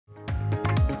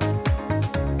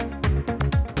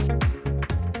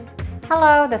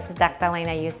Hello, this is Dr.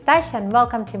 Lena Eustache and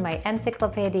welcome to my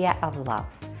Encyclopedia of Love.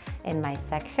 In my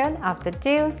section of the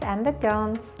do's and the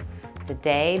don'ts.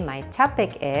 Today my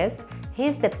topic is,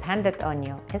 he's dependent on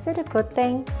you. Is it a good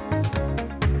thing?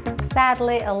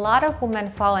 Sadly, a lot of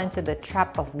women fall into the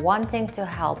trap of wanting to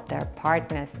help their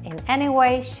partners in any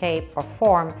way, shape or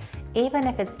form, even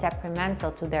if it's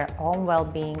detrimental to their own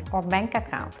well-being or bank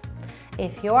account.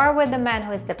 If you are with a man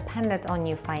who is dependent on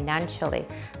you financially,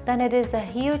 then it is a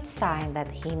huge sign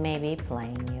that he may be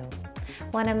playing you.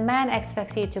 When a man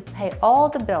expects you to pay all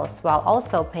the bills while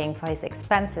also paying for his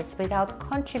expenses without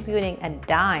contributing a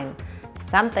dime,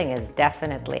 something is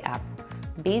definitely up.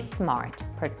 Be smart,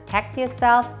 protect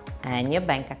yourself and your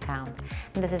bank account.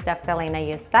 And this is Dr. Lena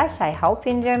Eustache. I hope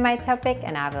you enjoy my topic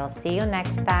and I will see you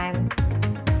next time.